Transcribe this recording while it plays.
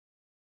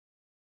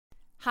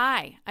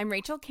Hi, I'm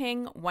Rachel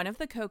King, one of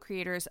the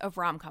co-creators of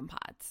Rom-Com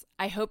Pods.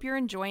 I hope you're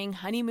enjoying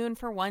Honeymoon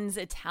for One's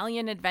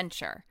Italian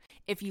adventure.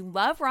 If you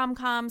love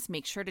rom-coms,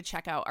 make sure to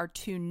check out our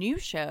 2 new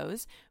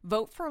shows,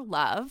 Vote for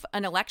Love,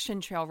 an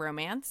election trail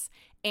romance,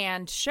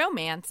 and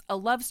Showmance, a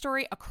love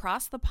story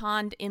across the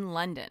pond in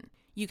London.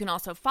 You can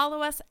also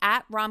follow us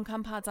at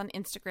Rom-Com Pods on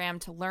Instagram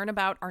to learn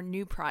about our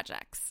new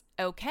projects.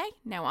 Okay,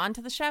 now on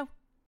to the show.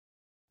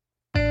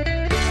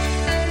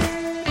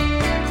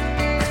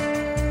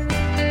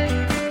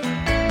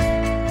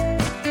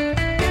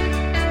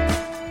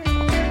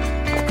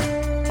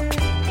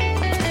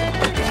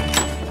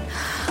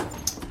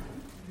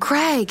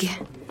 Greg,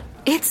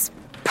 it's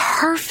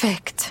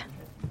perfect.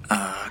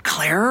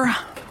 Claire,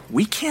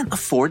 we can't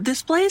afford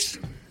this place?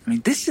 I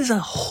mean, this is a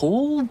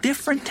whole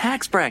different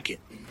tax bracket.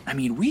 I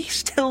mean, we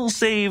still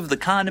save the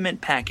condiment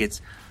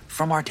packets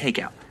from our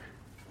takeout.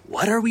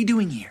 What are we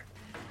doing here?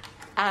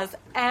 As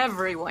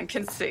everyone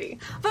can see,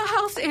 the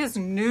house is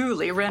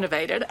newly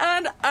renovated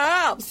and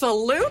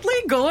absolutely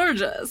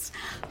gorgeous.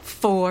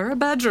 4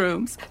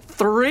 bedrooms,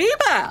 3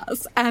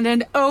 baths, and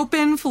an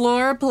open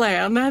floor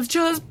plan that's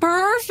just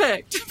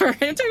perfect for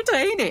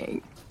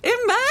entertaining.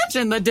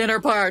 Imagine the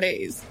dinner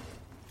parties.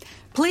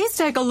 Please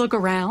take a look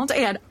around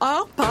and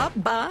I'll pop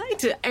by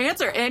to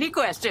answer any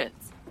questions.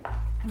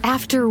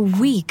 After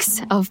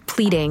weeks of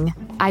pleading,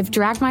 I've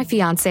dragged my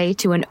fiancé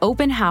to an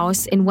open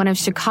house in one of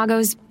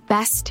Chicago's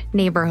best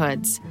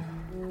neighborhoods.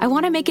 I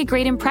want to make a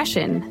great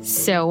impression,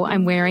 so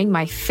I'm wearing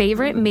my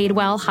favorite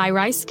Madewell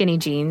high-rise skinny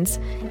jeans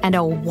and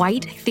a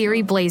white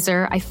Theory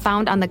blazer I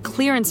found on the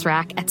clearance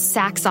rack at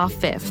Saks Off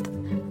 5th.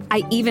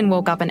 I even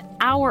woke up an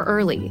hour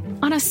early,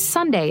 on a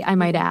Sunday, I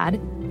might add,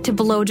 to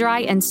blow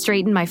dry and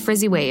straighten my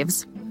frizzy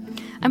waves.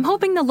 I'm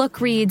hoping the look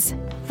reads,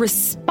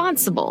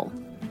 responsible,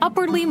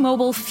 upwardly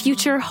mobile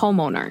future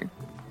homeowner.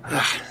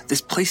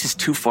 This place is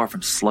too far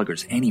from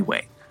Sluggers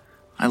anyway.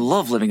 I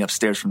love living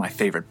upstairs from my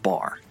favorite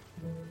bar.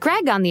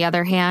 Greg, on the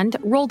other hand,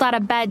 rolled out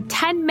of bed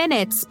 10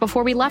 minutes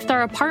before we left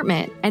our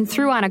apartment and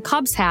threw on a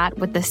Cubs hat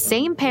with the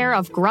same pair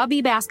of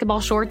grubby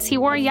basketball shorts he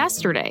wore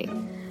yesterday.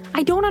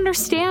 I don't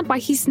understand why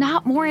he's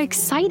not more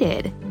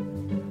excited.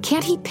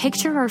 Can't he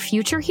picture our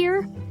future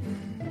here?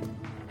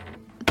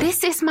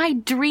 This is my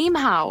dream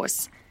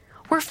house.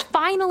 We're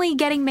finally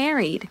getting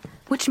married,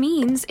 which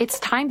means it's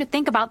time to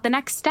think about the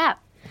next step.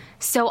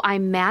 So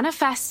I'm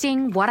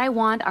manifesting what I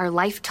want our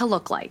life to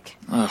look like.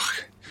 Ugh,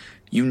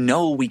 you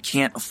know we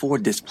can't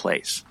afford this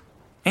place.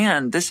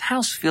 And this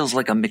house feels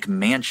like a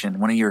McMansion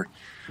one of your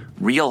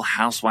Real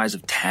Housewives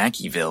of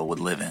Tackyville would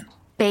live in.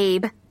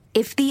 Babe,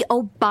 if the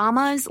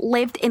Obamas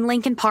lived in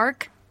Lincoln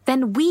Park,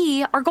 then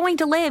we are going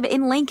to live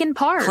in Lincoln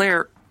Park.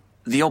 Claire,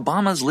 the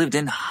Obamas lived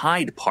in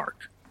Hyde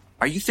Park.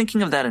 Are you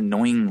thinking of that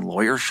annoying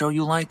lawyer show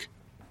you like?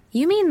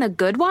 You mean The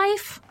Good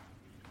Wife?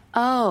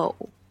 Oh,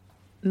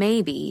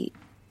 maybe.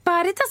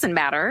 But it doesn't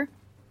matter.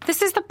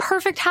 This is the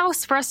perfect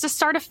house for us to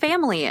start a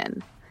family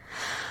in.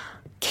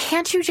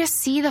 Can't you just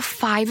see the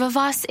 5 of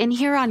us in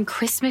here on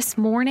Christmas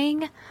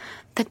morning?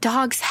 The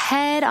dog's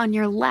head on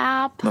your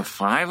lap. The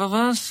 5 of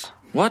us?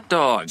 What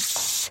dog?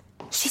 Shh.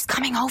 She's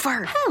coming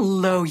over.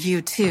 Hello,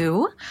 you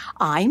two.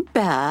 I'm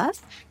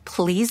Beth.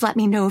 Please let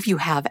me know if you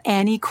have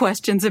any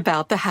questions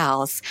about the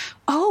house.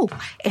 Oh,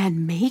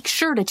 and make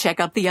sure to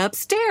check out the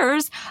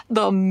upstairs.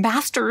 The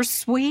master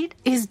suite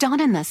is done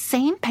in the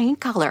same paint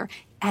color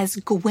as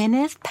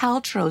Gwyneth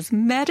Paltrow's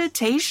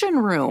meditation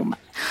room.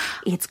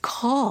 It's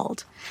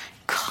called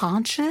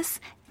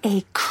Conscious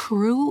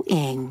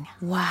Accruing.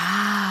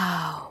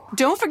 Wow.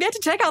 Don't forget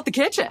to check out the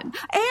kitchen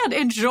and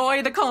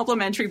enjoy the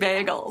complimentary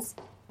bagels.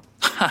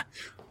 I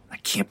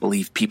can't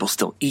believe people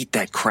still eat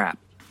that crap.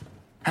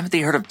 Haven't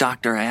they heard of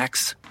Dr.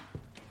 Axe?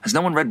 Has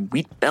no one read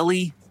Wheat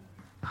Belly?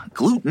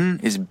 Gluten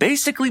is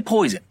basically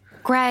poison.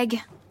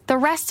 Greg, the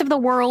rest of the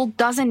world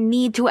doesn't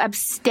need to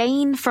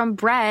abstain from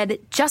bread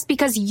just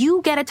because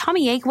you get a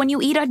tummy ache when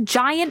you eat a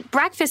giant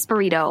breakfast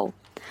burrito.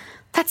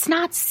 That's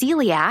not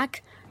celiac.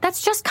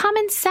 That's just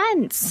common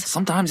sense.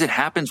 Sometimes it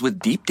happens with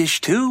deep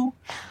dish too.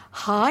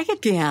 Hi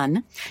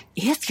again.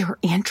 If you're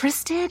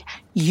interested,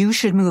 you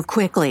should move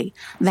quickly.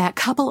 That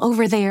couple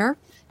over there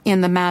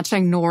in the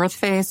matching North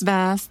Face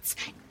vests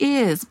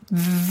is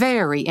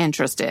very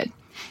interested.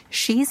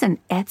 She's an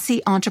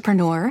Etsy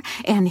entrepreneur,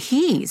 and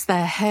he's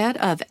the head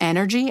of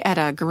energy at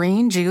a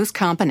green juice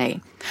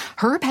company.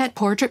 Her pet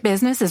portrait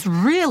business is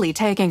really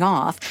taking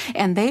off,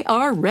 and they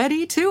are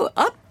ready to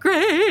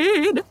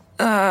upgrade.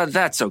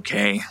 That's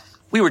okay.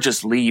 We were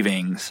just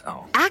leaving,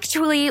 so...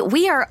 Actually,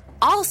 we are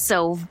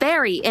also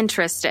very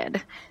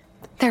interested.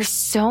 There's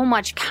so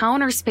much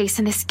counter space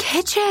in this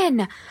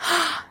kitchen.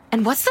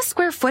 And what's the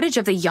square footage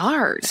of the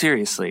yard?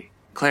 Seriously,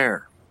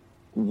 Claire,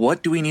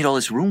 what do we need all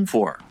this room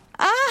for?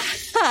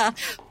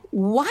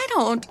 Why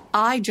don't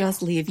I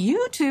just leave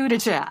you two to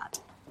chat?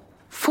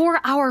 For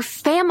our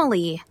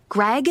family,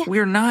 Greg.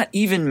 We're not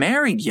even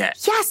married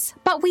yet. Yes,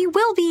 but we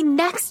will be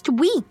next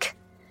week.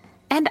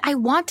 And I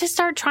want to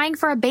start trying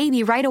for a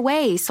baby right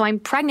away, so I'm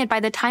pregnant by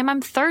the time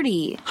I'm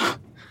 30.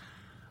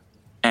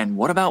 And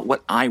what about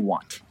what I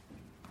want?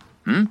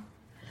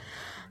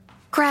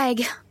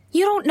 Greg,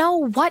 you don't know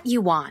what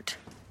you want.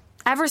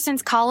 Ever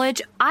since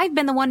college, I've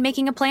been the one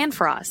making a plan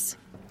for us.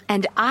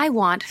 And I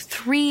want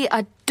 3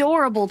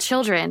 adorable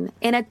children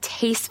in a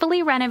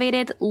tastefully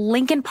renovated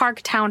Lincoln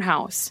Park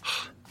townhouse.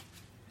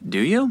 Do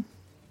you?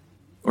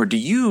 Or do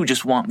you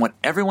just want what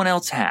everyone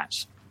else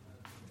has?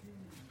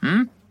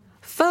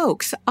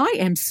 Folks, I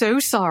am so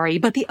sorry,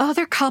 but the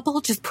other couple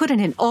just put in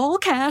an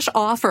all-cash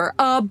offer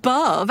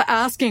above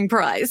asking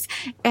price.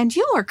 And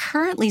you are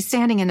currently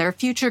standing in their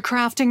future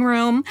crafting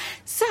room.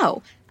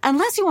 So,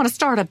 unless you want to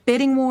start a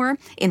bidding war,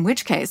 in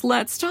which case,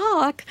 let's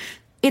talk.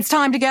 It's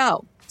time to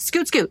go.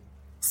 Scoot, scoot.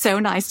 So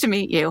nice to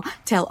meet you.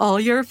 Tell all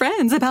your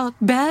friends about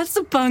Beth's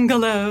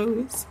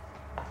Bungalows.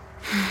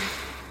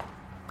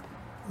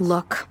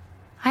 Look,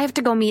 I have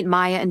to go meet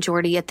Maya and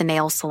Jordy at the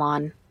nail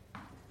salon.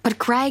 But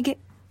Greg,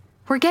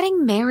 we're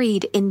getting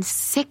married in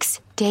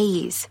 6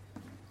 days.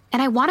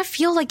 And I want to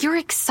feel like you're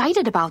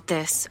excited about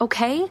this,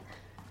 okay?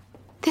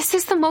 This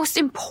is the most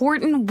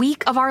important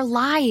week of our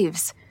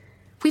lives.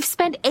 We've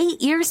spent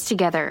 8 years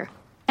together.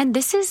 And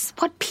this is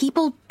what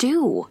people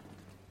do.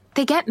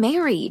 They get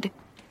married.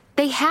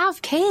 They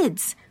have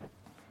kids.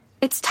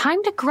 It's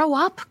time to grow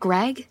up,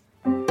 Greg.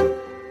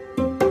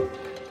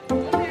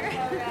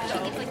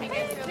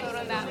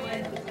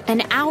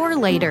 An hour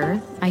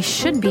later, I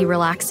should be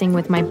relaxing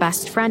with my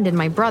best friend and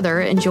my brother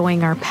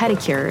enjoying our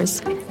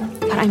pedicures.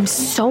 But I'm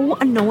so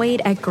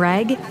annoyed at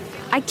Greg,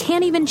 I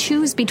can't even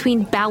choose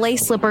between ballet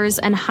slippers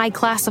and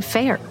high-class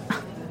affair.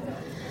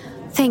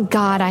 Thank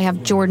God I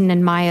have Jordan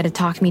and Maya to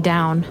talk me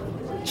down.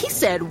 He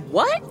said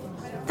what?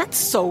 That's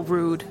so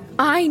rude.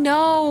 I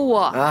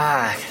know.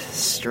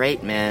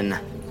 Straight men.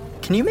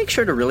 Can you make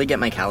sure to really get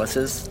my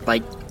calluses?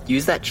 Like,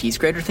 use that cheese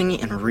grater thingy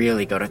and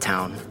really go to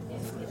town.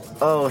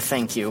 Oh,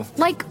 thank you.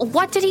 Like,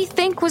 what did he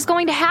think was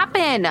going to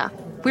happen?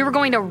 We were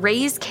going to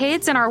raise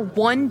kids in our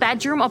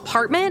 1-bedroom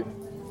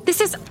apartment?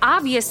 This is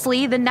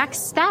obviously the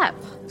next step.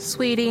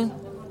 Sweetie,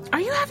 are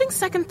you having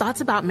second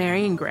thoughts about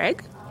marrying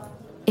Greg?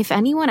 If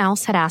anyone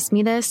else had asked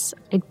me this,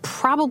 I'd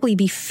probably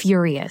be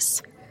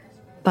furious.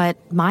 But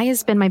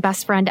Maya's been my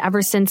best friend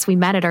ever since we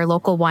met at our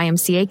local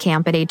YMCA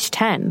camp at age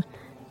 10.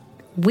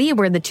 We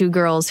were the 2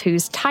 girls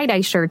whose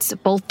tie-dye shirts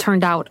both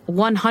turned out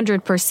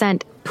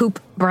 100%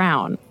 poop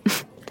brown.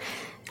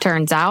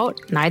 Turns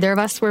out, neither of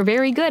us were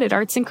very good at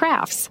arts and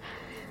crafts.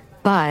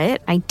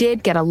 But I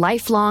did get a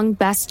lifelong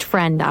best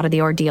friend out of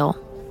the ordeal.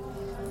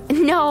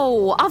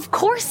 No, of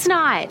course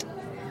not.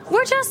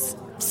 We're just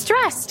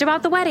stressed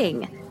about the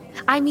wedding.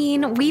 I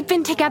mean, we've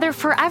been together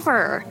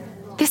forever.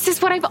 This is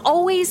what I've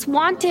always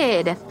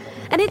wanted.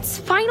 And it's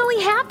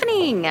finally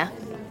happening.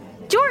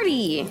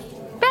 Jordy,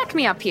 back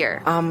me up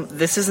here.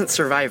 This isn't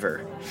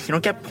Survivor. You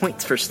don't get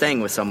points for staying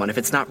with someone if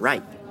it's not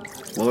right.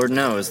 Lord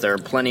knows there are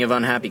plenty of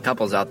unhappy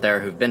couples out there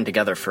who've been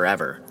together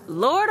forever.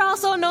 Lord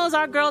also knows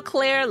our girl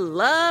Claire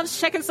loves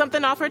checking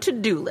something off her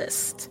to-do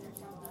list.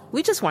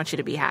 We just want you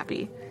to be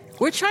happy.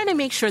 We're trying to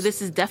make sure this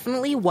is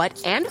definitely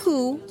what and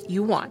who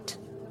you want.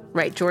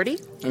 Right, Jordy?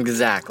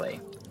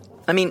 Exactly.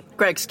 I mean,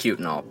 Greg's cute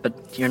and all,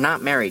 but you're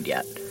not married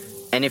yet.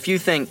 And if you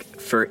think,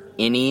 for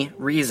any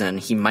reason,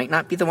 he might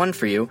not be the one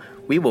for you,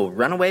 we will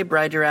run away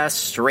bride your ass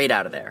straight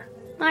out of there.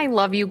 I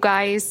love you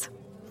guys.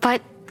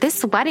 But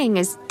this wedding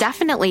is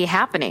definitely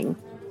happening.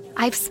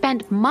 I've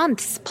spent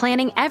months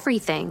planning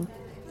everything.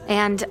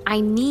 And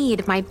I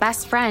need my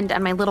best friend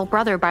and my little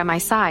brother by my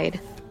side.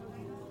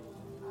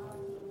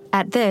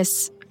 At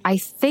this, I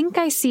think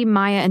I see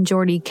Maya and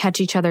Jordy catch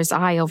each other's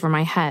eye over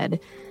my head.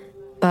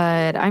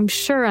 But I'm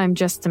sure I'm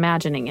just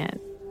imagining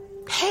it.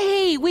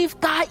 Hey, we've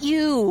got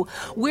you.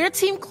 We're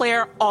Team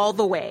Claire all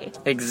the way.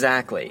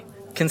 Exactly.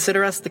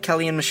 Consider us the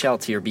Kelly and Michelle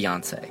to your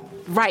Beyonce.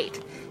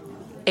 Right.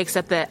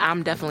 Except that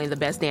I'm definitely the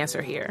best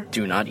dancer here.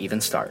 Do not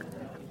even start.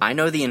 I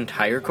know the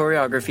entire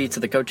choreography to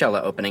the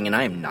Coachella opening, and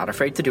I am not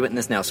afraid to do it in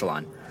this nail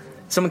salon.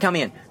 Someone count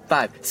me in.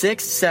 5,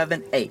 6,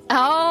 7, 8.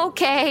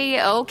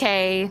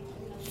 Okay.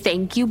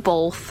 Thank you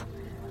both.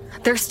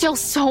 There's still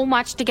so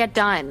much to get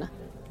done.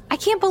 I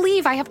can't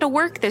believe I have to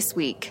work this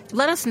week.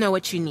 Let us know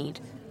what you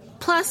need.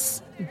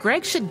 Plus,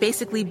 Greg should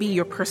basically be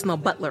your personal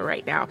butler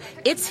right now.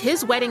 It's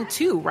his wedding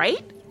too,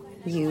 right?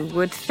 You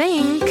would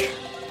think.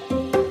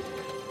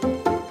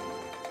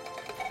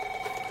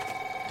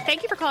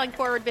 Thank you for calling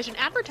Forward Vision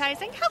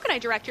Advertising. How can I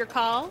direct your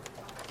call?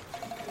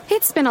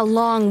 It's been a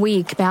long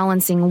week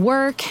balancing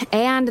work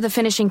and the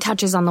finishing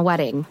touches on the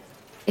wedding.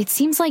 It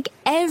seems like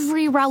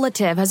every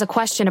relative has a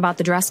question about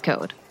the dress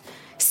code.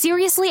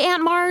 Seriously,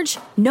 Aunt Marge?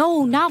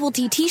 No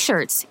novelty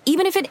t-shirts,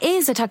 even if it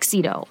is a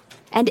tuxedo.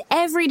 And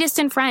every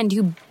distant friend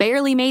who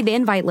barely made the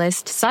invite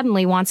list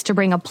suddenly wants to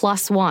bring a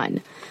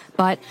 +1.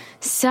 But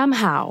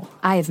somehow,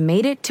 I've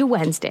made it to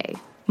Wednesday,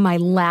 my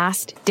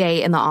last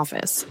day in the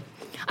office.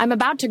 I'm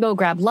about to go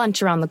grab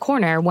lunch around the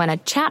corner when a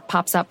chat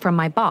pops up from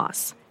my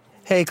boss.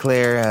 Hey,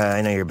 Claire,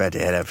 I know you're about to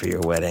head out for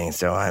your wedding,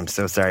 so I'm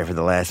so sorry for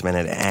the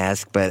last-minute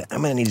ask, but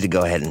I'm going to need you to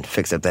go ahead and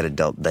fix up that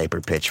adult diaper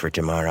pitch for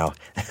tomorrow.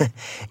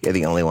 You're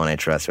the only one I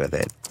trust with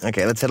it.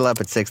 Okay, let's huddle up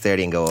at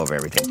 6:30 and go over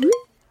everything.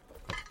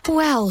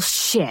 Well,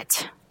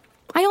 shit.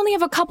 I only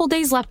have a couple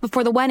days left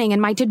before the wedding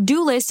and my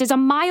to-do list is a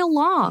mile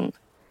long.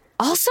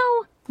 Also,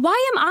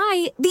 why am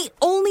I the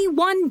only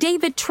one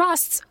David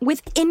trusts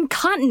with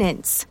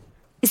incontinence?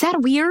 Is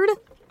that weird?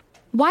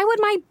 Why would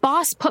my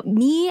boss put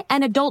me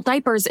and adult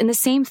diapers in the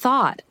same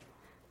thought?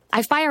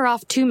 I fire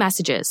off 2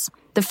 messages.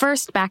 The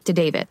first back to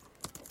David.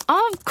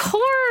 Of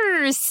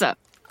course!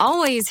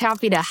 Always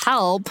happy to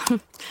help.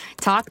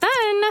 Talk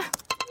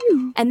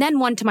then. And then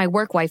one to my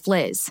work wife,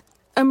 Liz.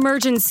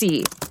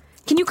 Emergency.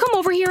 Can you come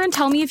over here and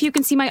tell me if you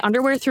can see my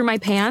underwear through my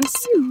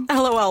pants?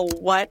 LOL,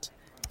 what?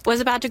 Was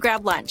about to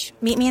grab lunch.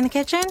 Meet me in the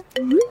kitchen?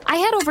 I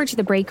head over to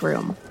the break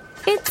room.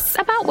 It's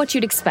about what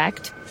you'd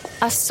expect.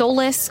 A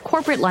soulless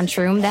corporate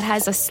lunchroom that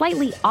has a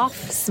slightly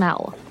off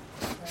smell.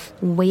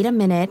 Wait a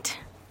minute.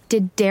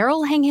 Did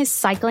Daryl hang his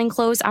cycling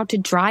clothes out to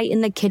dry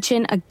in the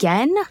kitchen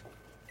again?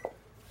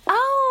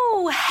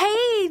 Oh,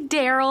 hey,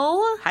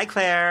 Daryl. Hi,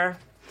 Claire.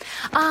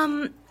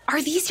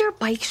 Are these your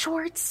bike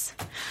shorts?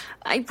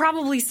 I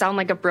probably sound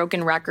like a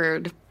broken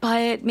record,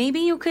 but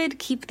maybe you could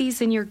keep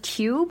these in your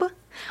cube?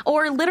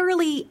 Or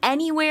literally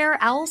anywhere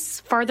else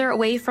farther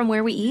away from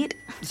where we eat?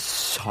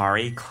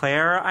 Sorry,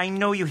 Claire. I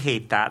know you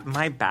hate that.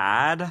 My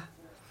bad.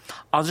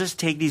 I'll just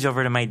take these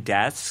over to my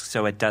desk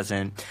so it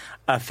doesn't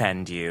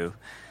offend you.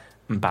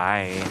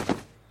 Bye.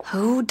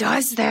 Who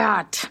does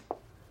that?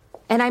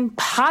 And I'm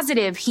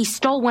positive he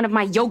stole one of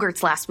my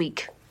yogurts last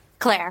week.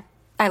 Claire,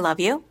 I love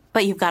you,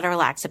 but you've got to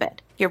relax a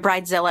bit. Your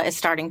bridezilla is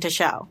starting to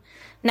show.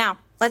 Now,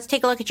 let's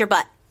take a look at your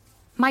butt.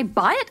 My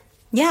butt?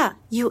 Yeah,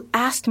 you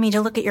asked me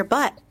to look at your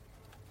butt.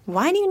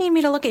 Why do you need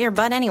me to look at your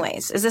butt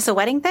anyways? Is this a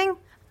wedding thing?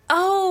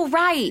 Oh,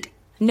 right.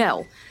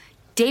 No.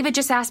 David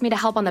just asked me to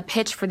help on the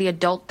pitch for the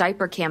adult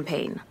diaper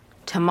campaign.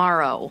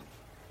 Tomorrow.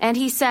 And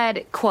he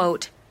said,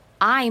 quote,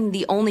 I'm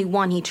the only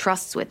one he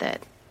trusts with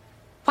it.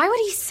 Why would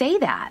he say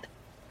that?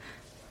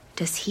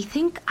 Does he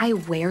think I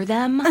wear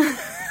them?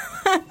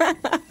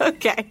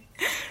 Okay.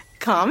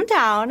 Calm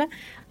down.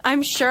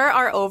 I'm sure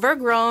our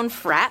overgrown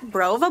frat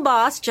bro of a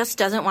boss just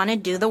doesn't want to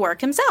do the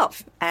work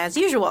himself, as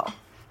usual.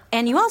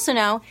 And you also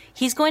know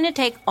he's going to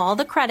take all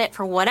the credit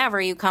for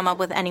whatever you come up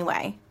with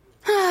anyway.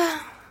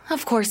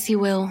 Of course he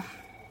will.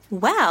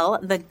 Well,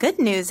 the good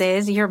news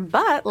is your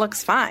butt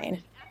looks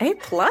fine. A+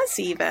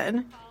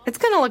 even. It's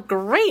going to look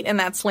great in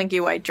that slinky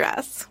white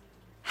dress.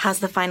 How's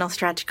the final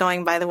stretch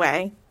going, by the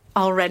way?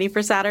 All ready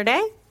for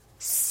Saturday?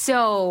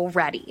 So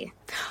ready.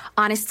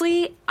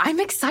 Honestly, I'm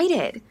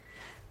excited.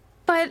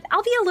 But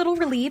I'll be a little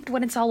relieved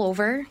when it's all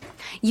over.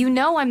 You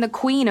know I'm the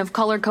queen of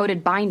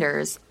color-coded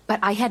binders, but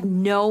I had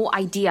no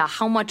idea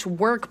how much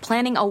work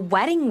planning a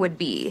wedding would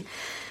be.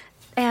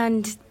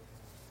 And...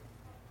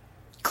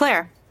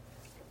 Claire,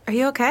 are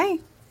you okay?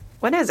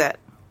 What is it?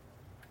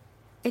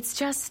 It's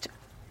just...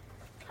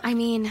 I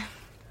mean,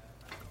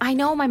 I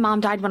know my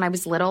mom died when I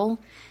was little,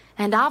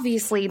 and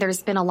obviously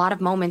there's been a lot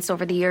of moments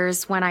over the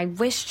years when I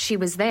wished she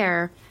was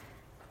there,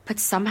 but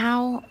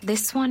somehow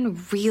this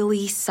one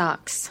really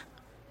sucks.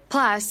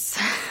 Plus,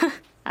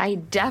 I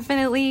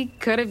definitely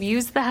could have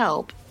used the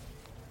help.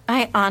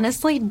 I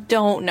honestly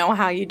don't know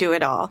how you do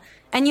it all.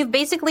 And you've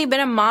basically been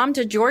a mom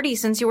to Jordy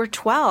since you were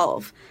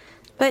 12.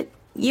 But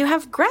you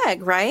have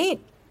Greg, right?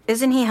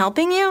 Isn't he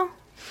helping you?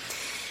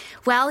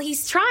 Well,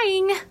 he's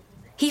trying.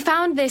 He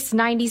found this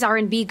 90s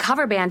R&B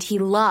cover band he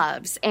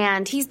loves,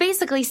 and he's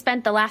basically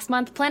spent the last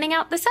month planning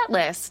out the set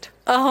list.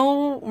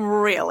 Oh,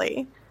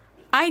 really?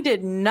 I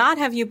did not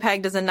have you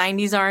pegged as a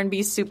 90s R&B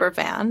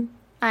superfan.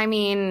 I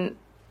mean,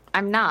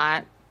 I'm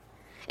not.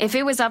 If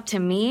it was up to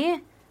me,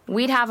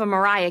 we'd have a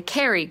Mariah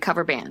Carey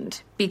cover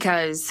band,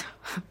 because,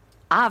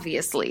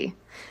 obviously.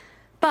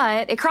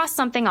 But it crossed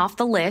something off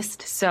the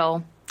list,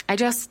 so I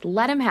just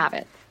let him have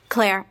it.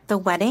 Claire, the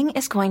wedding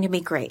is going to be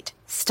great.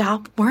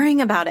 Stop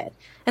worrying about it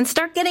and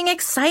start getting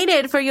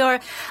excited for your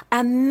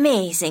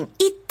amazing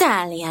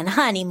Italian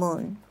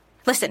honeymoon.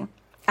 Listen,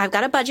 I've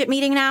got a budget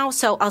meeting now,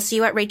 so I'll see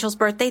you at Rachel's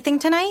birthday thing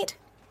tonight.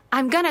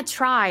 I'm gonna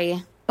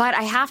try, but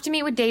I have to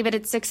meet with David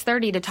at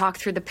 6:30 to talk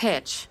through the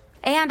pitch.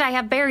 And I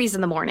have berries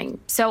in the morning,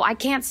 so I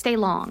can't stay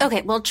long.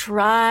 Okay, we'll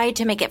try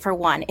to make it for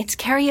 1. It's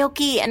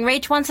karaoke, and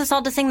Rach wants us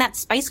all to sing that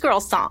Spice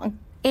Girls song.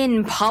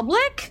 In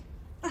public?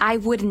 I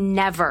would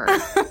never.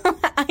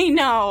 I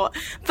know,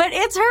 but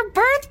it's her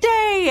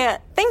birthday.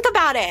 Think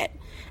about it.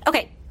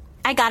 Okay,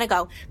 I gotta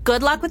go.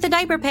 Good luck with the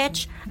diaper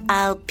pitch.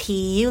 I'll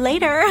pee you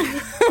later.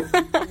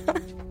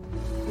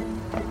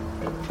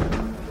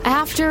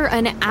 After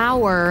an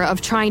hour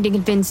of trying to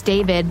convince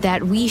David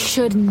that we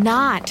should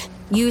not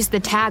use the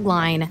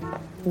tagline,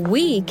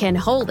 "We can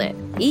hold it,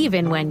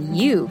 even when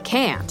you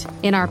can't,"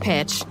 in our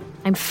pitch,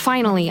 I'm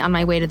finally on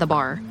my way to the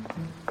bar.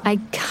 I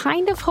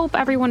kind of hope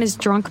everyone is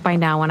drunk by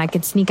now and I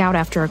could sneak out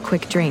after a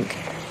quick drink.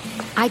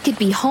 I could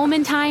be home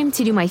in time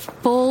to do my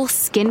full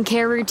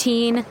skincare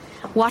routine,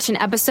 watch an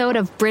episode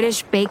of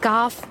British Bake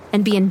Off,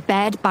 and be in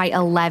bed by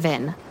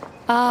 11.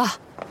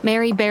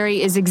 Mary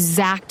Berry is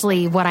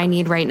exactly what I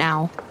need right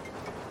now.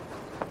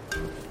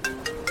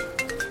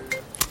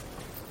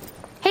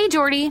 Hey,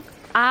 Jordy.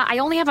 I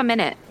only have a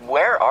minute.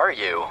 Where are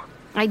you?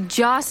 I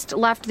just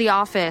left the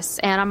office,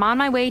 and I'm on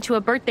my way to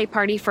a birthday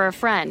party for a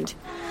friend.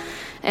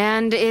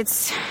 And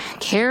it's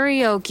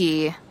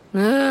karaoke.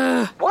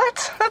 Ugh.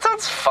 What? That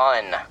sounds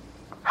fun.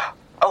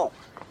 Oh,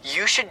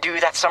 you should do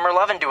that Summer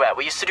Lovin' duet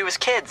we used to do as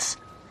kids.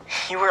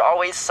 You were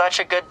always such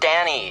a good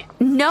Danny.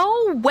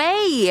 No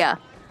way!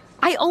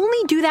 I only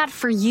do that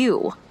for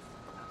you.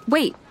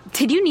 Wait,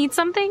 did you need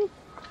something?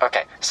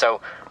 Okay,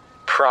 so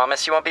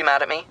promise you won't be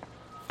mad at me?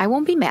 I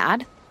won't be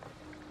mad.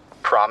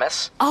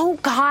 Promise? Oh,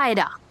 God.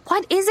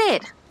 What is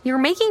it? You're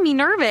making me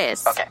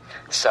nervous. Okay,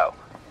 so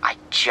I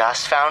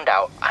just found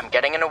out I'm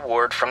getting an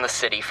award from the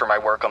city for my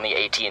work on the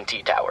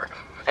AT&T tower.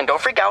 And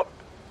don't freak out,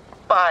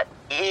 but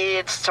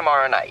it's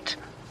tomorrow night.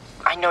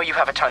 I know you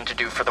have a ton to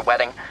do for the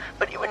wedding,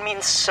 but it would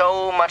mean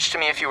so much to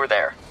me if you were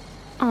there.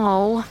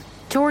 Oh,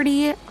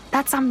 Jordy,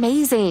 that's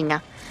amazing.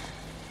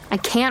 I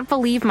can't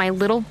believe my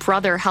little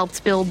brother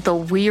helped build the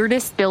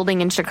weirdest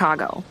building in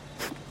Chicago.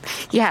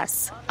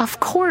 Yes, of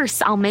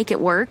course I'll make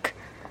it work.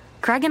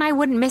 Greg and I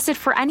wouldn't miss it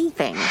for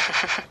anything.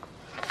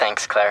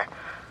 Thanks, Claire.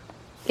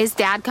 Is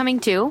Dad coming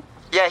too?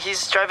 Yeah,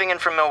 he's driving in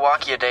from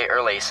Milwaukee a day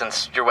early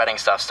since your wedding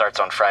stuff starts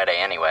on Friday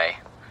anyway.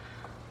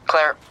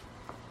 Claire,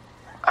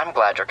 I'm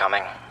glad you're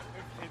coming.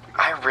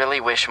 I really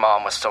wish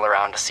Mom was still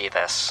around to see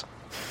this.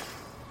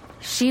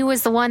 She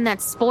was the one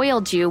that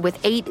spoiled you with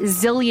 8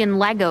 zillion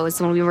Legos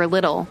when we were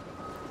little.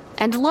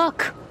 And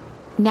look,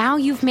 now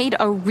you've made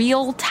a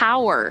real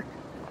tower.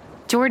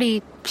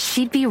 Jordy,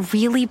 she'd be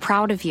really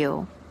proud of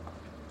you.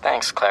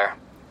 Thanks, Claire.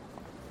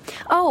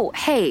 Oh,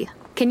 hey,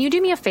 can you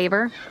do me a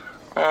favor?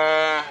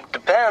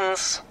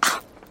 Depends.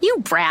 You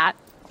brat.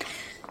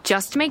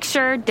 Just make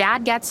sure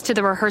Dad gets to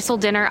the rehearsal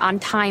dinner on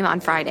time on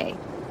Friday.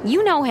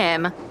 You know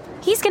him.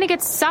 He's gonna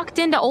get sucked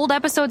into old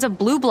episodes of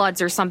Blue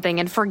Bloods or something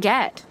and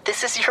forget.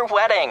 This is your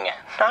wedding,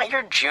 not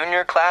your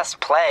junior class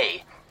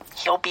play.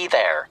 He'll be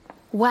there.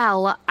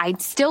 Well,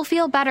 I'd still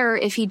feel better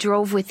if he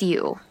drove with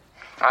you.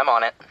 I'm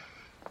on it.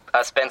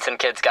 Us Benson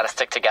kids gotta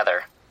stick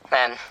together.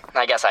 And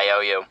I guess I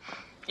owe you.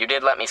 You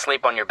did let me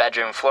sleep on your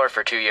bedroom floor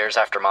for 2 years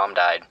after Mom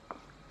died.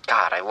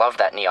 God, I love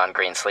that neon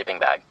green sleeping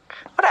bag.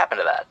 What happened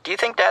to that? Do you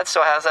think Dad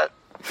still has it?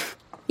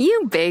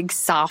 You big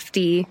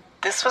softy.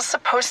 This was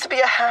supposed to be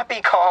a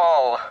happy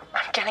call.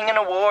 I'm getting an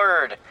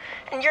award.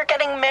 And you're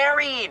getting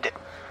married.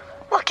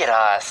 Look at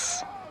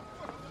us.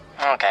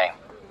 Okay.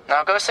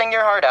 Now go sing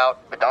your heart out,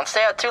 but don't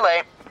stay out too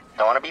late.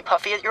 Don't want to be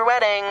puffy at your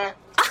wedding.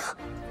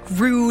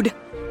 Rude.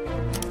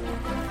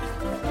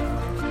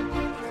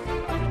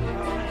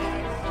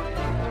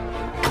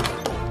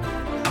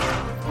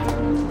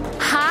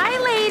 Hi,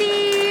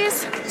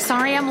 ladies.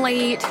 Sorry I'm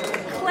late.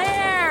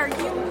 Claire,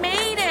 you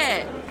made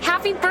it.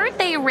 Happy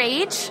birthday,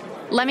 Rach.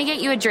 Let me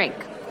get you a drink.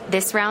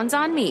 This round's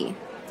on me.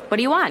 What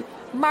do you want?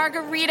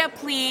 Margarita,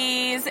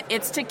 please.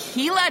 It's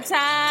tequila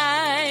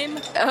time.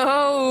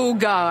 Oh,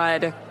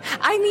 God.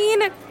 I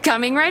mean,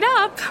 coming right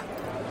up.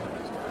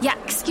 Yeah,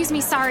 excuse me,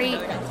 sorry.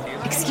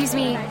 Excuse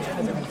me.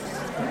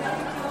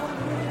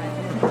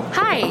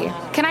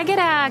 Hi, can I get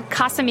a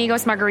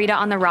Casamigos margarita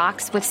on the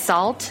rocks with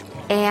salt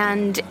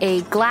and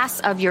a glass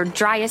of your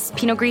driest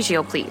Pinot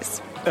Grigio,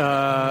 please?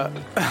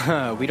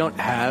 We don't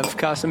have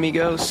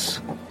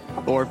Casamigos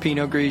or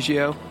Pinot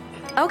Grigio.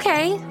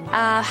 Okay,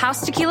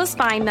 house tequila's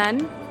fine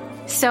then.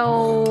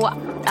 So,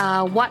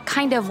 what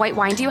kind of white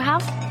wine do you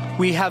have?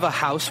 We have a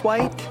house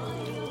white.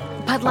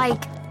 But,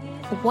 like,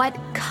 what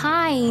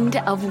kind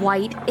of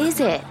white is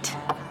it?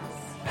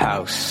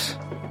 House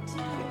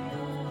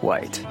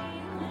white.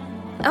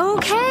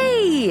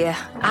 Okay,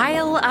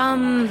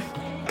 I'll,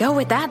 go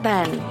with that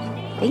then.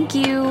 Thank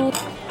you.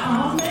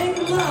 I'll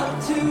make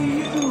love to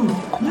you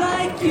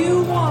like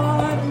you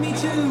want me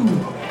to.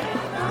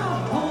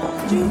 I'll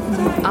hold you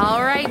tight.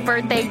 All right,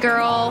 birthday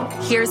girl,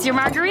 here's your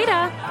margarita.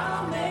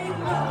 I'll make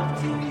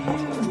love to you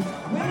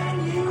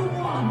when you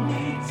want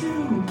me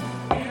to.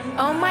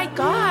 Oh my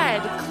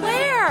God,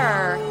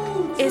 Claire!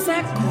 Is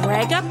that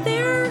Greg up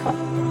there?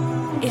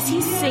 Is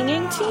he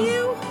singing to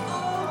you?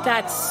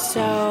 That's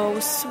so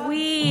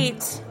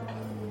sweet.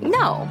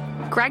 No,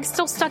 Greg's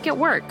still stuck at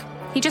work.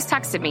 He just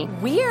texted me.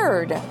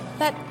 Weird.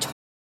 That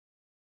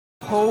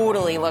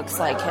totally looks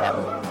like him.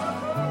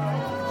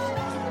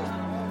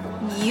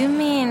 You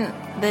mean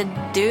the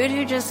dude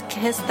who just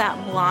kissed that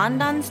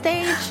blonde on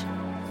stage?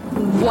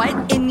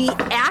 What in the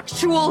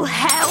actual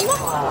hell?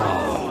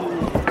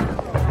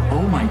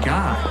 Oh my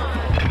God.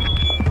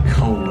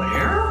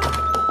 Claire?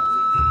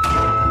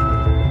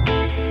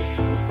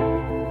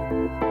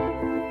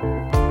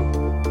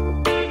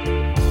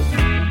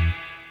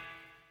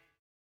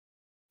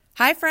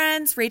 Hi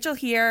friends, Rachel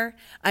here.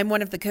 I'm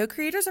one of the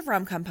co-creators of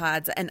Rom-Com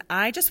Pods, and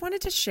I just wanted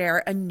to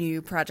share a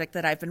new project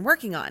that I've been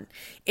working on.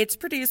 It's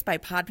produced by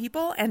Pod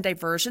People and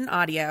Diversion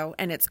Audio,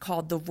 and it's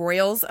called The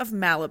Royals of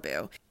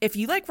Malibu. If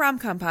you like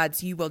Rom-Com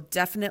Pods, you will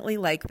definitely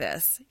like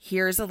this.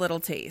 Here's a little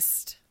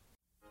taste.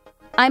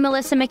 I'm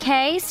Alyssa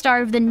McKay,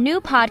 star of the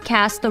new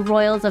podcast, The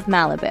Royals of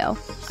Malibu.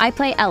 I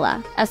play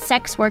Ella, a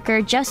sex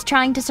worker just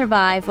trying to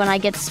survive when I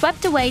get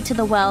swept away to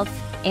the wealth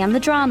and the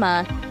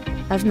drama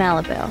of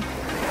Malibu.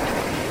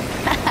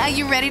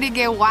 You ready to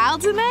get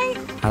wild tonight?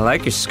 I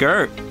like your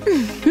skirt.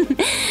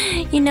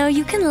 You know,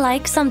 you can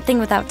like something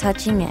without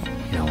touching it.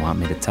 You don't want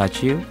me to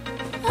touch you?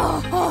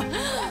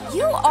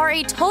 You are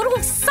a total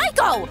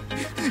psycho!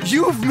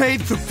 You've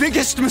made the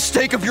biggest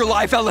mistake of your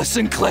life, Ella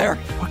Sinclair.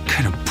 What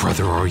kind of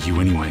brother are you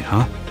anyway,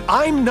 huh?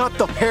 I'm not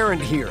the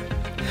parent here.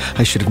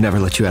 I should have never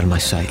let you out of my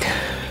sight.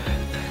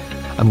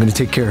 I'm gonna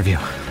take care of you,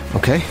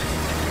 okay?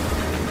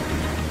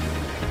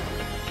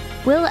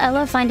 Will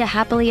Ella find a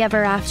happily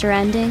ever after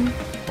ending?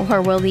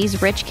 Or will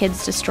these rich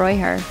kids destroy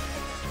her?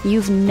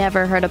 You've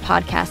never heard a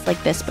podcast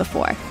like this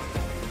before.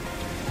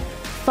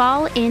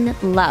 Fall in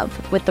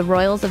love with the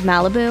Royals of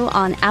Malibu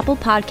on Apple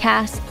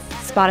Podcasts,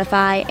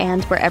 Spotify,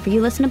 and wherever you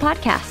listen to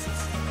podcasts.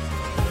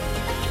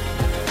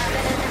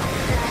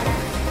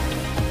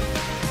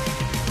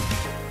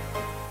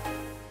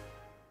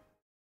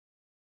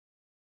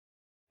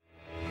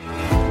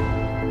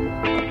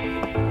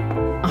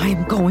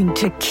 I'm going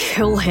to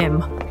kill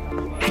him.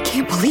 I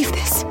can't believe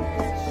this.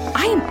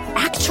 I am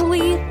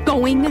actually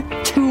going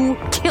to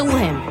kill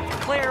him.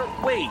 Claire,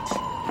 wait.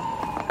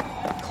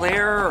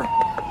 Claire,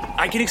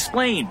 I can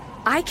explain.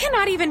 I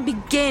cannot even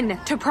begin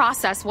to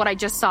process what I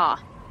just saw.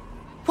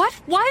 What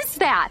was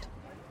that?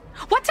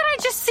 What did I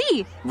just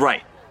see?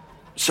 Right.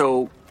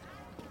 So,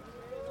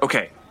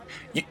 okay.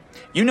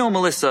 You know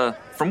Melissa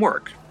from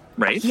work,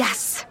 right?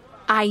 Yes,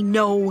 I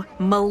know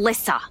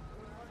Melissa.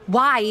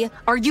 Why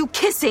are you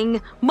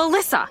kissing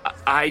Melissa?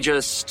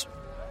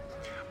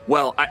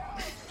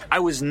 I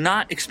was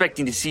not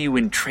expecting to see you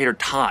in Trader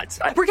Todd's.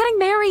 We're getting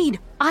married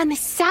on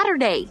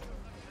Saturday.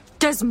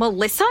 Does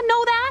Melissa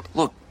know that?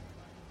 Look,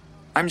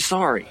 I'm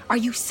sorry. Are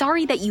you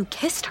sorry that you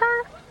kissed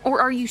her?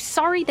 Or are you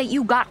sorry that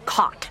you got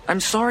caught?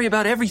 I'm sorry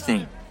about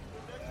everything.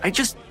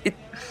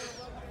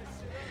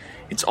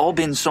 It's all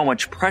been so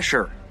much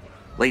pressure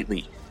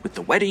lately with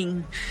the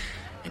wedding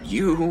and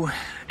you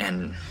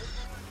and...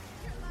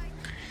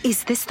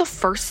 Is this the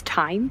first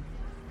time?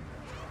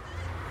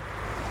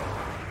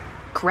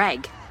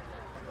 Greg,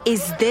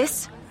 is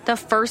this the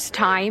first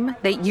time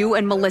that you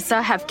and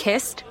Melissa have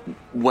kissed?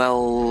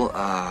 Well,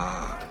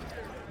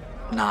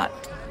 not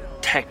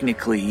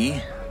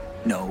technically,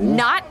 no.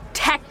 Not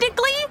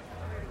technically?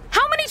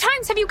 How many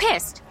times have you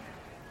kissed?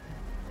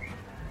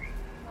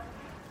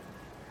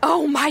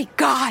 Oh my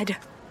God!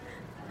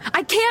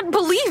 I can't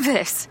believe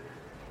this!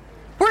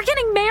 We're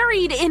getting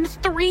married in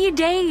 3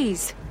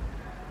 days.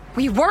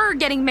 We were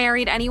getting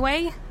married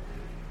anyway.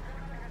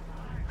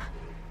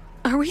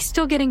 Are we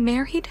still getting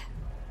married?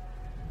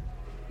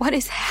 What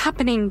is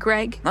happening,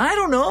 Greg? I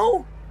don't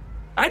know.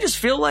 I just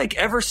feel like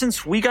ever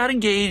since we got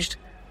engaged,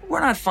 we're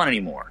not fun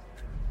anymore.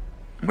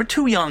 We're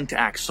too young to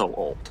act so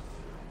old.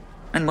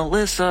 And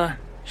Melissa,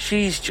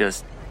 she's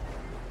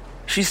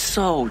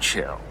so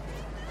chill.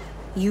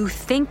 You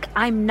think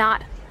I'm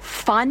not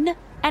fun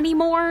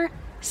anymore?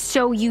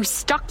 So you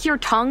stuck your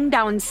tongue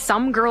down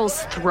some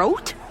girl's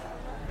throat?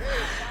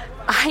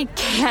 I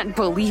can't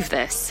believe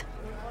this.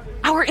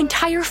 Our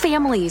entire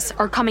families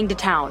are coming to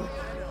town.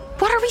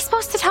 What are we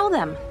supposed to tell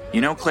them?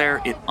 You know,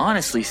 Claire, it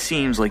honestly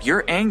seems like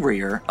you're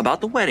angrier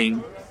about the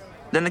wedding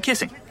than the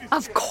kissing.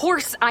 Of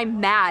course I'm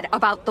mad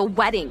about the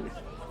wedding.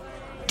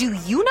 Do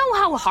you know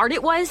how hard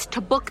it was to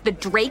book the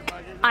Drake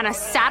on a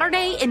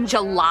Saturday in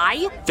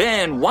July?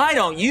 Then why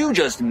don't you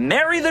just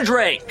marry the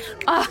Drake?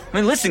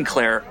 Listen,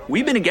 Claire,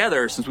 we've been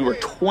together since we were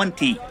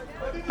 20.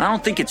 I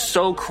don't think it's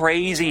so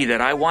crazy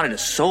that I wanted to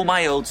sow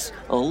my oats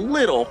a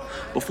little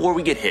before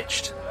we get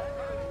hitched.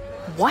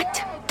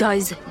 What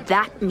does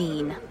that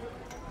mean?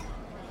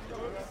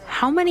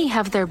 How many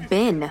have there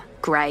been,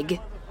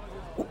 Greg?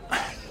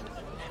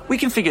 We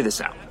can figure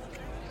this out.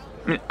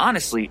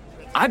 Honestly,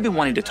 I've been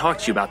wanting to talk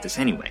to you about this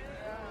anyway.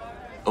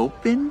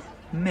 Open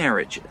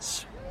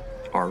marriages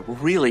are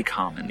really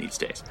common these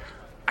days.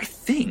 I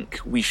think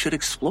we should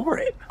explore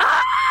it.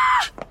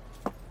 Ah!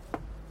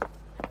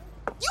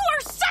 You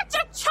are such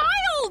a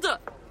child!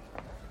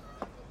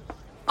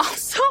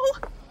 Also,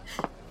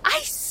 I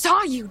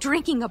saw you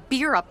drinking a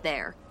beer up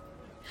there.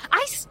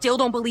 I still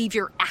don't believe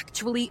you're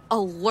actually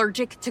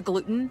allergic to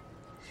gluten,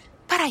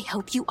 but I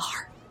hope you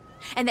are,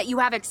 and that you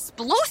have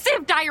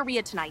explosive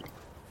diarrhea tonight.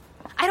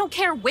 I don't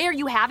care where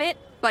you have it,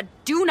 but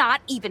do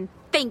not even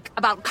think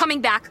about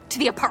coming back to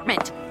the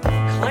apartment.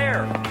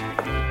 Claire,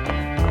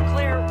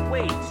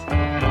 wait.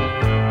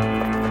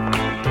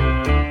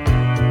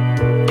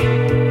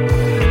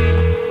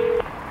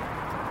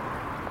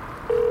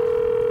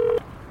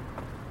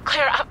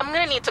 Claire, I'm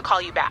gonna need to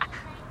call you back.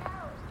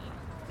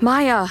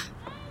 Maya,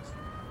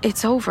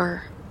 it's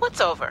over.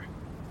 What's over?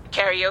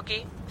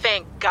 Karaoke?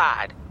 Thank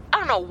God. I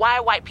don't know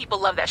why white people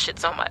love that shit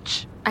so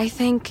much. I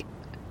think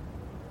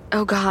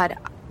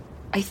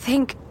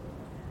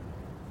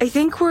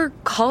we're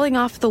calling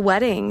off the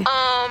wedding.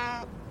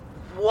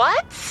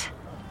 What?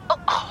 Oh,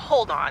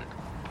 hold on.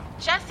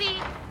 Jesse,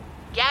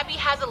 Gabby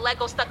has a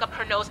Lego stuck up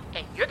her nose,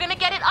 and you're gonna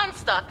get it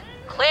unstuck.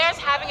 Claire's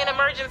having an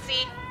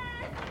emergency.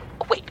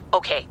 Wait,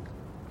 okay.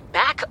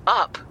 Back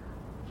up.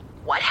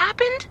 What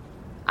happened?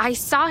 I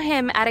saw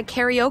him at a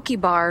karaoke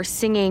bar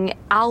singing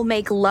I'll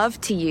Make Love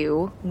to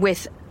You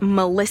with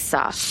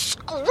Melissa.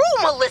 Screw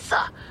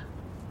Melissa!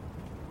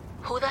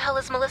 Who the hell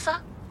is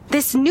Melissa?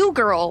 This new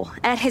girl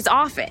at his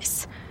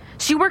office.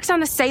 She works on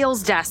the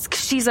sales desk.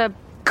 She's a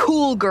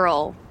cool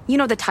girl. You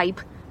know the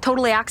type.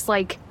 Totally acts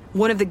like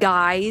one of the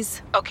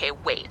guys. Okay,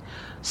 wait.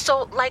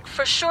 So, like,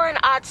 for sure an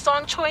odd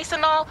song choice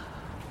and all,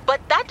 but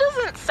that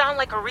doesn't sound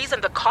like a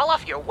reason to call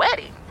off your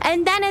wedding.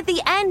 And then at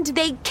the end,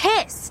 they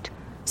kissed.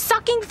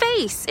 Sucking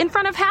face in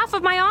front of half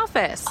of my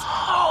office.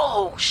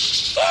 Oh,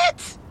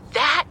 shit!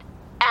 That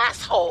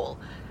asshole.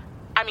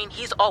 I mean,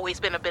 he's always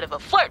been a bit of a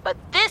flirt, but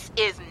this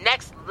is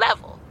next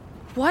level.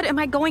 What am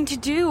I going to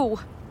do?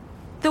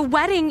 The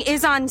wedding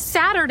is on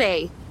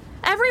Saturday.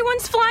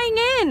 Everyone's flying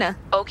in.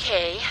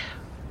 Okay,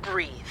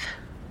 breathe.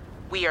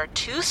 We are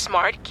two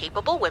smart,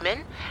 capable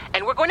women,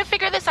 and we're going to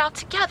figure this out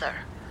together.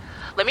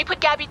 Let me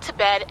put Gabby to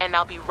bed, and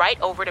I'll be right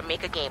over to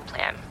make a game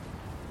plan.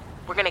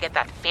 We're going to get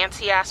that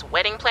fancy-ass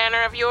wedding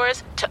planner of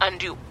yours to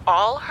undo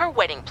all her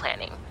wedding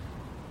planning.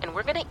 And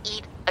we're going to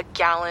eat a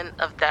gallon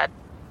of that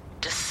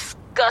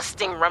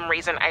disgusting rum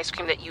raisin ice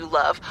cream that you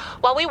love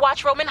while we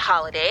watch Roman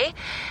Holiday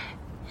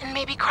and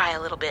maybe cry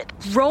a little bit.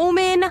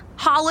 Roman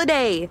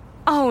Holiday.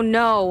 Oh,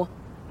 no.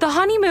 The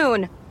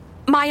honeymoon.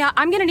 Maya,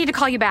 I'm going to need to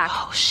call you back.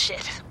 Oh,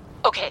 shit.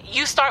 Okay,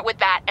 you start with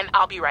that, and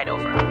I'll be right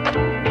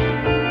over.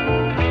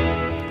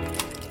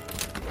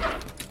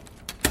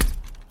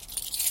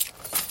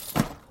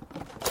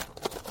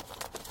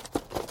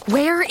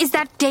 Where is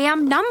that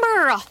damn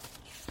number?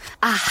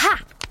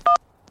 Aha!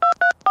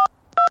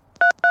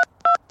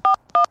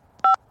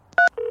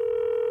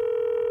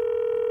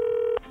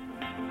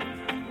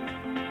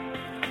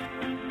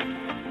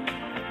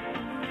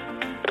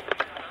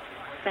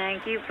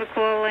 Thank you for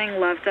calling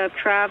Loved Up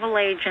Travel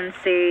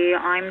Agency.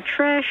 I'm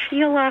Trish,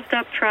 your Loved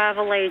Up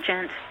Travel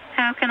agent.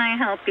 How can I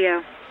help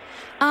you?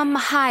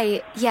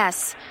 Hi.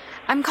 Yes.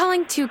 I'm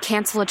calling to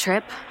cancel a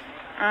trip.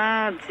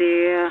 Oh,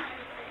 dear.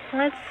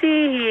 Let's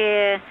see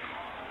here.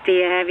 Do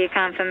you have your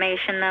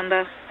confirmation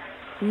number?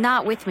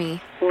 Not with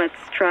me. Let's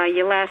try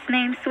your last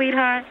name,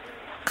 sweetheart.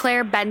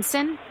 Claire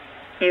Benson.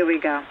 Here we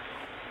go.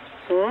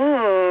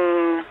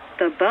 Ooh,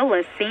 the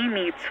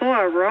Bolasini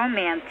Tour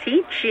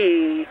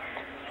Romantici.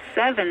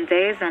 7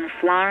 days in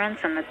Florence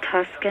and the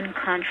Tuscan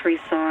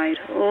countryside.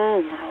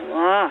 Oh, la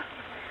la.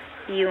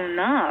 You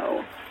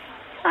know,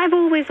 I've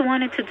always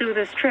wanted to do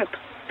this trip,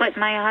 but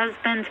my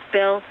husband,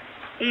 Bill,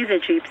 he's a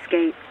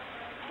cheapskate.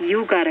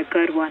 You got a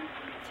good one.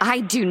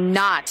 I do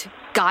not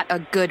got a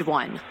good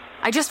one.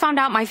 I just found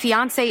out my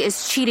fiancé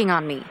is cheating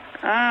on me.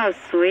 Oh,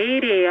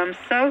 sweetie, I'm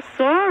so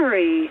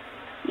sorry.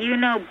 You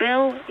know,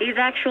 Bill, he's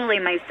actually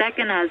my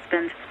second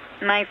husband.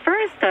 My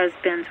first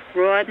husband,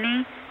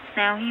 Rodney,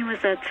 now he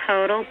was a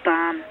total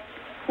bomb.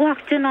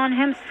 Walked in on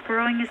him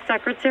screwing his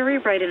secretary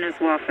right in his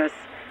office.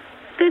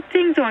 The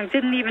ding-dong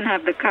didn't even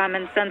have the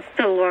common sense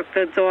to lock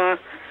the door.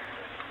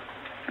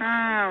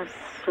 Oh,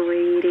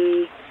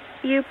 sweetie,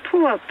 you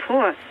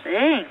poor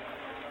thing.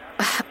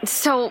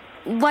 So,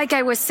 like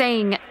I was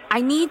saying,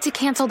 I need to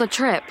cancel the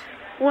trip.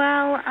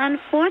 Well,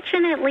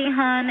 unfortunately,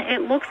 hon,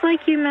 it looks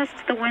like you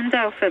missed the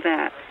window for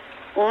that.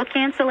 All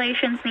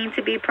cancellations need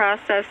to be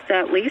processed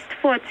at least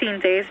 14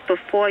 days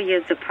before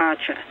your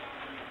departure.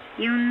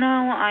 You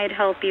know I'd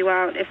help you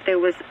out if there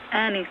was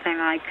anything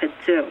I could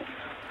do,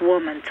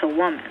 woman to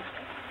woman.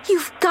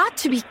 You've got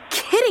to be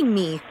kidding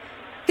me.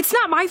 It's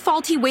not my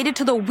fault he waited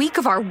till the week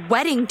of our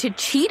wedding to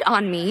cheat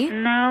on me.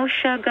 No,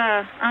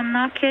 sugar, I'm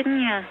not kidding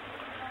you.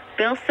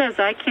 Bill says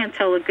I can't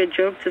tell a good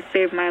joke to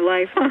save my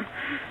life.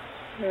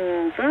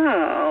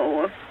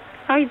 Although,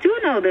 I do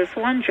know this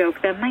one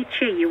joke that might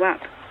cheer you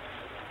up.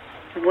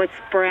 What's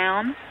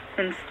brown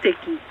and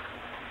sticky?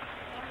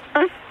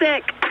 A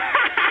stick.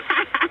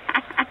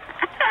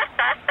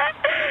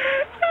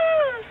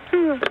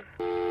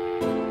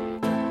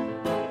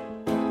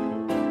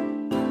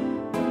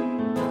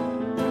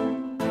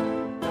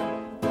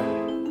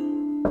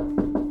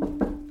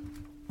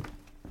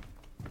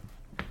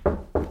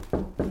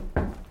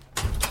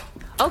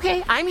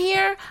 Okay, I'm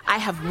here. I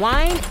have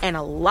wine and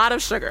a lot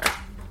of sugar.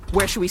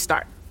 Where should we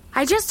start?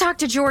 I just talked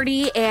to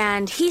Jordy,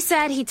 and he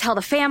said he'd tell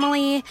the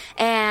family,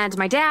 and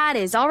my dad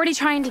is already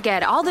trying to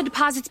get all the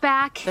deposits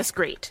back. That's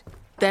great.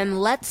 Then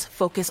let's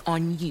focus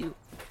on you.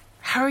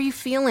 How are you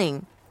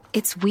feeling?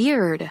 It's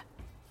weird.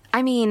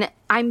 I mean,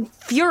 I'm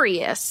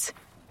furious.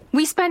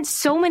 We spent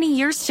so many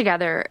years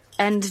together,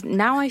 and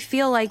now I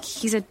feel like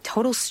he's a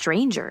total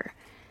stranger.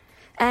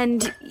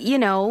 And, you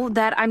know,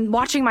 that I'm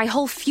watching my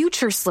whole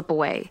future slip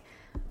away.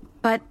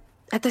 But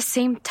at the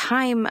same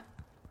time...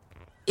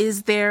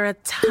 Is there a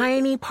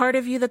tiny part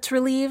of you that's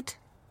relieved?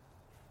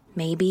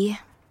 Maybe.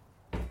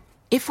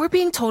 If we're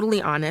being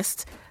totally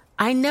honest,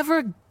 I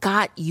never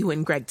got you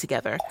and Greg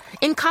together.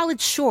 In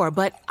college, sure,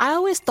 but I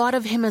always thought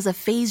of him as a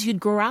phase you'd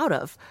grow out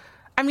of.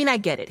 I mean, I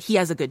get it. He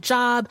has a good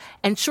job,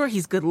 and sure,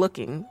 he's good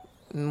looking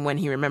when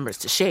he remembers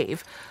to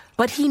shave.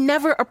 But he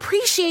never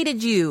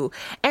appreciated you,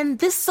 and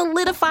this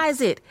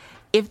solidifies it.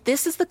 If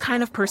this is the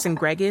kind of person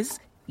Greg is,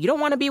 you don't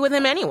want to be with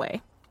him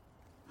anyway.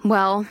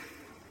 Well,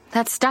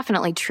 That's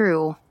definitely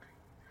true.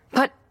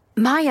 But,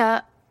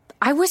 Maya,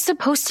 I was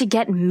supposed to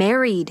get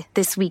married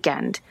this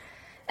weekend.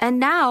 And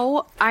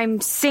now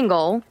I'm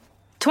single,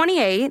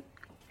 28,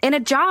 in a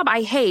job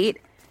I hate,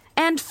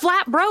 and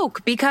flat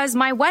broke because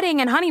my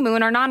wedding and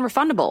honeymoon are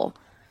non-refundable.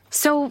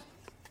 So,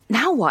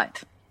 now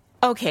what?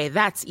 Okay,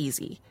 that's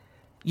easy.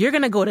 You're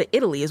gonna go to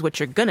Italy is what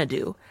you're gonna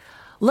do.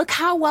 Look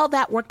how well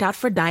that worked out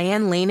for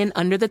Diane Lane in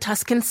Under the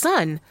Tuscan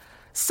Sun.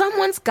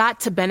 Someone's got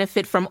to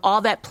benefit from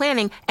all that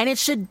planning, and it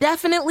should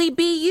definitely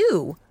be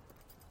you.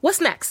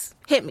 What's next?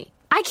 Hit me.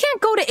 I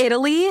can't go to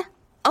Italy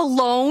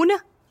alone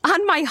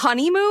on my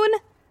honeymoon.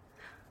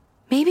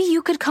 Maybe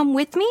you could come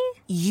with me?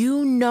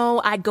 You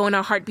know I'd go in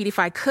a heartbeat if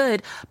I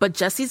could, but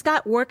Jesse's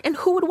got work, and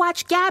who would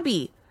watch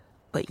Gabby?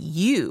 But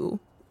you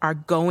are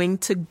going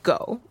to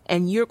go,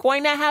 and you're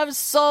going to have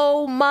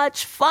so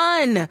much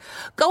fun.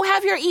 Go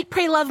have your eat,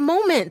 pray, love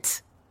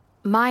moment.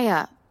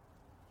 Maya,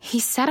 he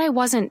said I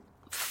wasn't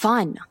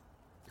fun.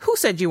 Who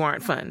said you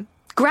aren't fun?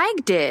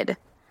 Greg did.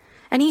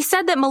 And he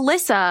said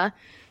that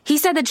he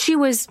said that she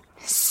was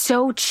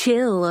so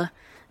chill,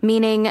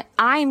 meaning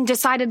I'm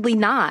decidedly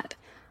not.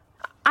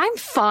 I'm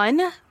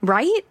fun,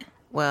 right?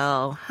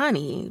 Well,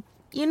 honey,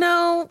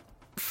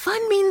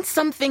 fun means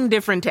something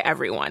different to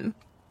everyone.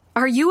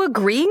 Are you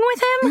agreeing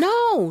with him?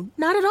 No,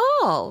 not at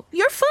all.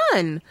 You're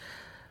fun.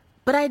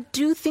 But I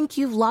do think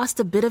you've lost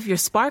a bit of your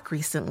spark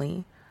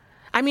recently.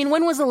 I mean,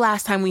 when was the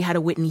last time we had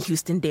a Whitney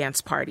Houston dance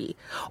party?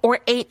 Or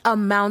ate a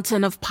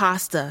mountain of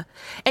pasta?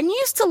 And you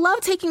used to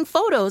love taking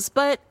photos,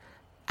 but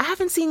I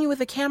haven't seen you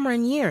with a camera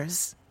in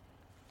years.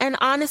 And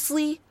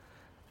honestly,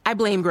 I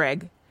blame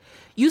Greg.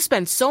 You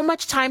spend so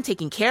much time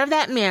taking care of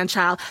that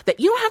man-child that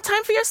you don't have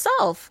time for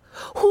yourself.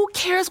 Who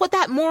cares what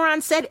that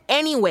moron said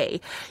anyway?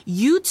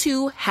 You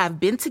two have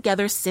been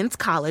together since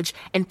college,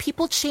 and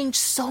people change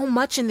so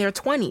much in their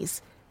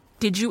 20s.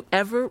 Did you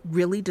ever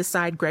really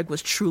decide Greg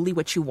was truly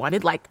what you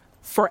wanted, like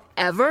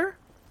forever?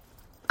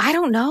 I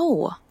don't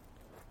know.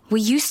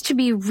 We used to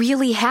be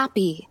really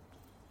happy.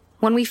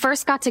 When we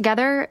first got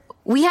together,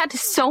 we had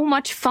so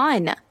much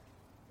fun.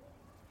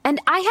 And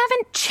I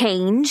haven't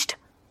changed.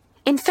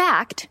 In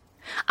fact,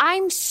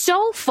 I'm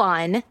so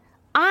fun,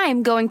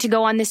 I'm going to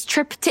go on this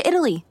trip to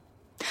Italy.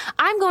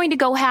 I'm going to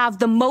go have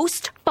the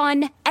most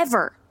fun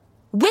ever.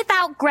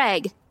 Without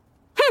Greg.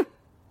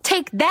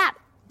 Take that,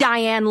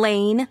 Diane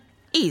Lane.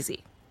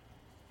 Easy.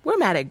 We're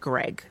mad at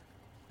Greg.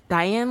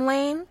 Diane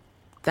Lane,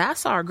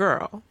 that's our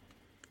girl.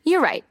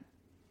 You're right.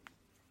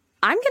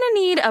 I'm gonna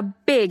need a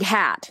big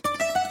hat.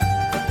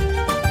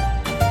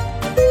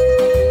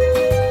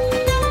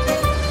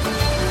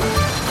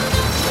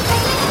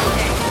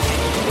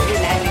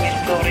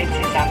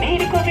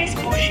 Americo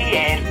Vespucci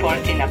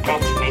Airport in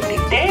approximately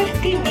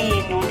 30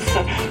 minutes.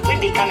 We'll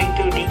be coming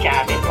to the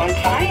cabin on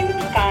time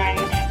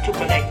to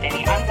collect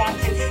any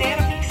unwanted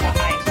service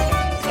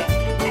items. At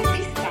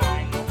this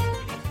time.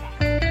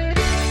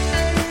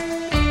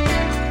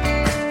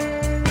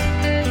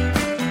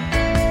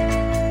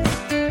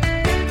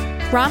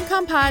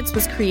 Rom-Com Pods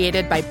was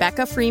created by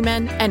Becca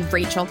Freeman and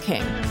Rachel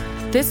King.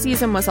 This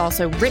season was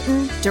also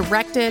written,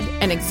 directed,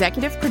 and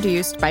executive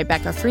produced by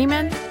Becca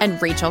Freeman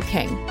and Rachel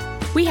King.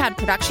 We had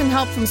production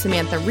help from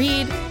Samantha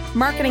Reed,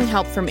 marketing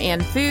help from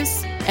Ann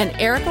Foose, and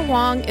Erica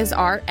Wong is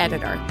our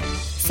editor.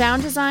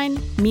 Sound design,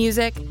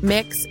 music,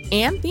 mix,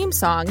 and theme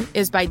song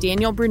is by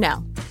Daniel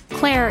Brunel.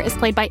 Claire is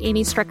played by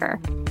Amy Stricker.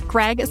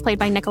 Greg is played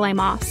by Nikolai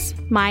Moss.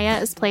 Maya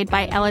is played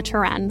by Ella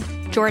Turen.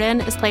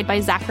 Jordan is played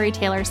by Zachary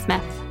Taylor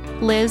Smith.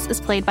 Liz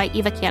is played by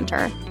Eva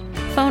Cantor.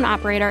 Phone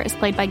operator is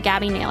played by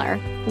Gabby Naylor.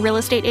 Real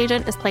estate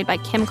agent is played by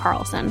Kim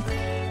Carlson.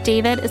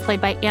 David is played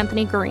by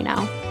Anthony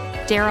Garino.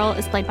 Daryl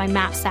is played by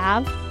Matt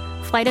Sav.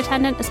 Flight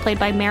attendant is played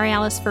by Mary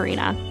Alice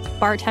Farina.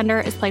 Bartender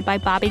is played by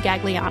Bobby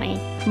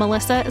Gagliani.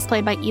 Melissa is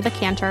played by Eva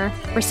Cantor.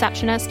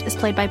 Receptionist is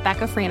played by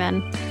Becca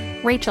Freeman.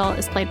 Rachel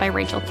is played by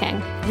Rachel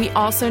King. We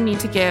also need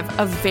to give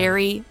a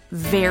very,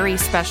 very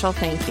special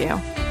thank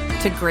you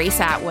to Grace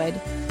Atwood,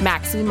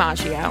 Maxie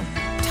Maggio,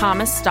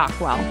 Thomas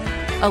Stockwell,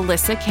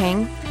 Alyssa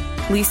King,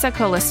 Lisa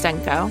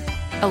Kolostenko,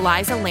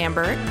 Eliza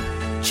Lambert,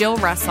 Jill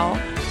Russell,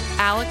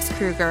 Alex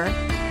Kruger,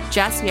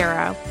 Jess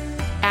Yarrow,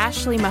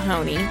 Ashley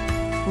Mahoney,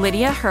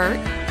 Lydia Hurt,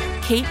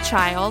 Kate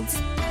Childs,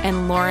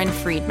 and Lauren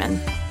Friedman.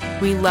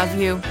 We love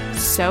you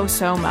so,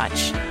 so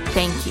much.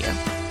 Thank you.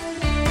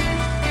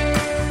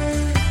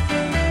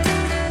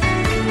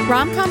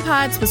 Rom-Com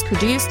Pods was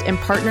produced in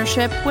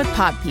partnership with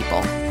Pod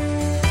People.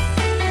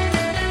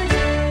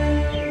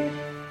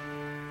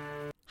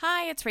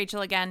 Hi, it's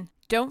Rachel again.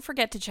 Don't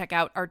forget to check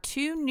out our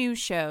 2 new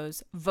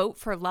shows, Vote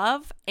for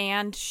Love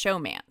and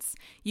Showmance.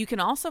 You can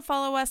also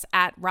follow us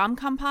at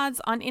Rom-Com Pods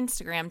on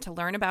Instagram to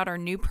learn about our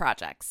new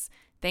projects.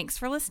 Thanks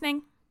for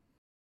listening.